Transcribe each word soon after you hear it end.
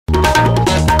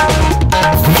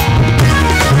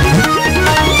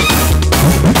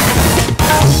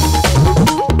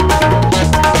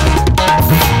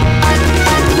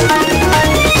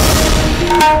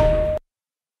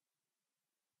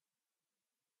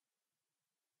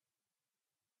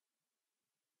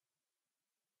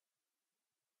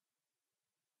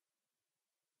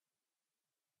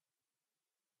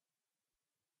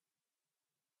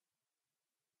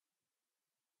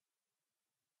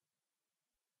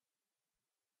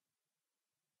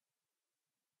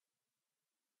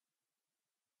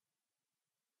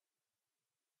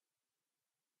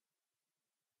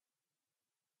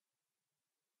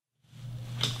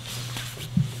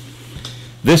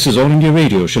This is All India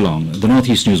Radio, Shillong, the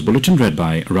Northeast News Bulletin read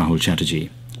by Rahul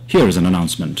Chatterjee. Here is an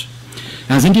announcement.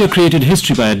 As India created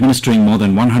history by administering more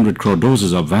than 100 crore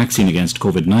doses of vaccine against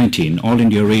COVID-19, All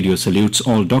India Radio salutes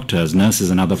all doctors, nurses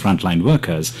and other frontline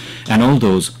workers and all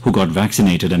those who got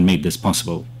vaccinated and made this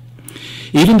possible.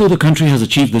 Even though the country has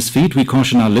achieved this feat, we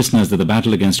caution our listeners that the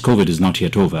battle against COVID is not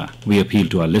yet over. We appeal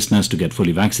to our listeners to get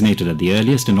fully vaccinated at the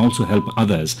earliest and also help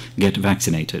others get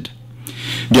vaccinated.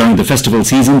 During the festival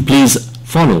season, please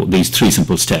follow these 3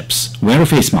 simple steps. Wear a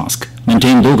face mask,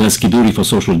 maintain 2 gaz ki duri for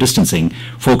social distancing,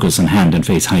 focus on hand and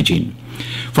face hygiene.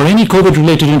 For any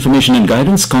COVID-related information and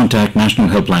guidance, contact National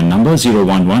Helpline number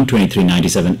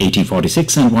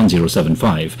 011-2397-8046 and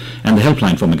 1075, and the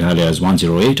helpline for Meghalaya is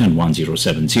 108 and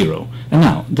 1070. And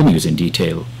now, the news in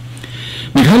detail.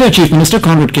 Meghalaya Chief Minister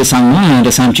Conrad Sangma and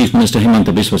Assam Chief Minister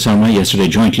Himanta Biswa Sarma yesterday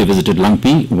jointly visited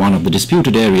Langpih, one of the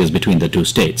disputed areas between the 2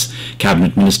 states.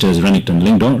 Cabinet Ministers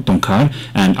Tongkhar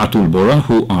and Atul Bora,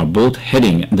 who are both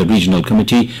heading the regional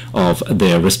committee of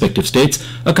their respective states,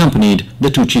 accompanied the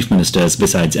 2 Chief Ministers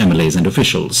besides MLAs and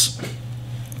officials.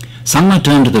 Sangma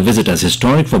termed the visit as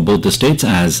historic for both the states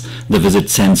as the visit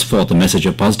sends forth a message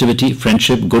of positivity,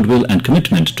 friendship, goodwill and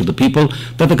commitment to the people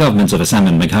that the governments of Assam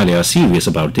and Meghalaya are serious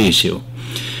about the issue.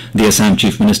 The Assam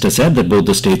Chief Minister said that both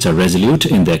the states are resolute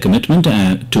in their commitment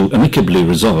to amicably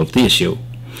resolve the issue.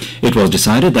 It was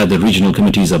decided that the regional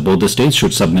committees of both the states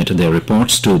should submit their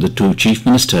reports to the 2 Chief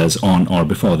Ministers on or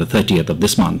before the 30th of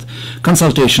this month.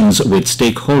 Consultations with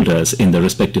stakeholders in the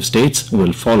respective states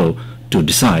will follow to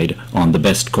decide on the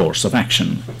best course of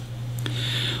action.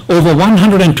 Over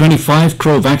 125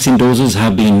 crore vaccine doses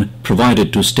have been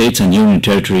provided to states and union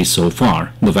territories so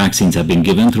far. The vaccines have been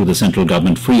given through the central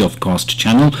government free of cost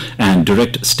channel and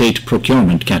direct state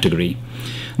procurement category.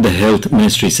 The Health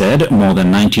Ministry said more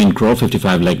than 19 crore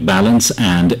 55 lakh balance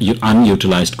and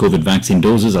unutilized COVID vaccine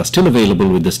doses are still available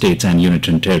with the states and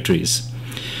union territories.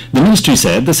 The ministry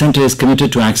said the centre is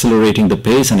committed to accelerating the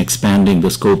pace and expanding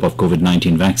the scope of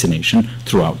COVID-19 vaccination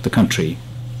throughout the country.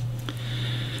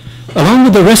 Along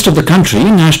with the rest of the country,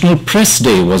 National Press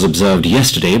Day was observed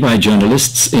yesterday by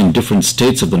journalists in different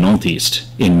states of the Northeast.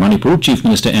 In Manipur, Chief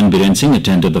Minister N. Biren Singh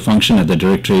attended the function at the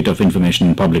Directorate of Information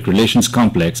and Public Relations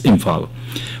Complex, Imphal.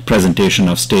 Presentation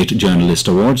of State Journalist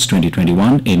Awards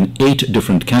 2021 in 8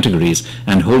 different categories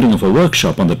and holding of a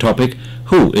workshop on the topic,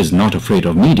 Who is Not Afraid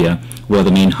of Media, were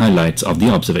the main highlights of the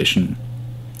observation.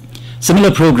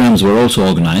 Similar programs were also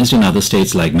organized in other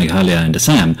states like Meghalaya and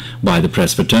Assam by the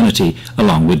press fraternity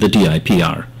along with the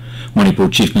DIPR. Manipur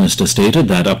Chief Minister stated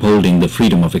that upholding the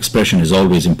freedom of expression is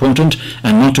always important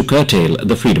and not to curtail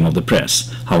the freedom of the press.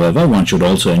 However, one should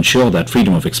also ensure that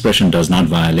freedom of expression does not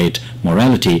violate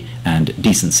morality and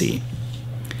decency.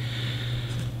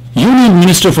 Union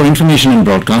Minister for Information and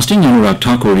Broadcasting Anurag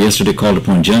Thakur yesterday called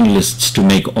upon journalists to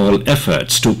make all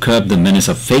efforts to curb the menace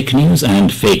of fake news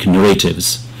and fake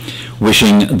narratives.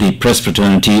 Wishing the press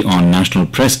fraternity on National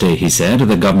Press Day, he said,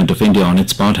 the Government of India on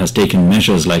its part has taken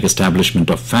measures like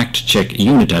establishment of fact-check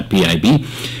unit at PIB,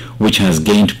 which has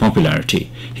gained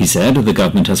popularity. He said the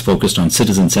government has focused on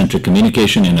citizen-centric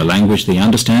communication in a language they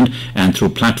understand and through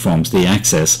platforms they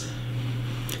access,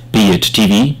 be it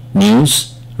TV,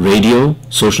 news, radio,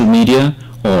 social media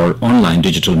or online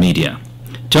digital media.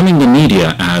 Terming the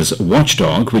media as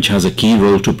watchdog, which has a key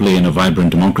role to play in a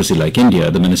vibrant democracy like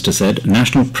India, the minister said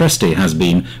National Press Day has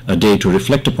been a day to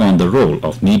reflect upon the role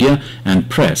of media and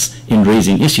press in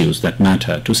raising issues that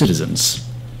matter to citizens.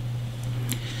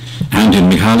 And in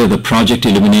Meghalaya, the project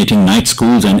Illuminating Night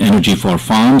Schools and Energy for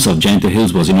Farms of Jaiñtia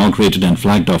Hills was inaugurated and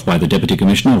flagged off by the Deputy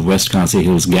Commissioner of West Khasi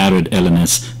Hills, Garrod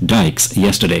LNS Dykes,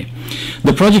 yesterday.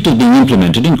 The project is being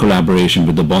implemented in collaboration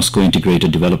with the Bosco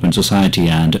Integrated Development Society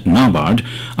and NABARD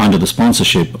under the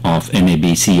sponsorship of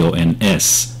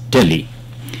NABCONS, Delhi.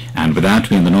 And with that,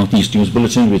 we end the Northeast News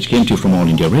Bulletin, which came to you from All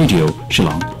India Radio,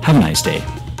 Shillong. Have a nice day.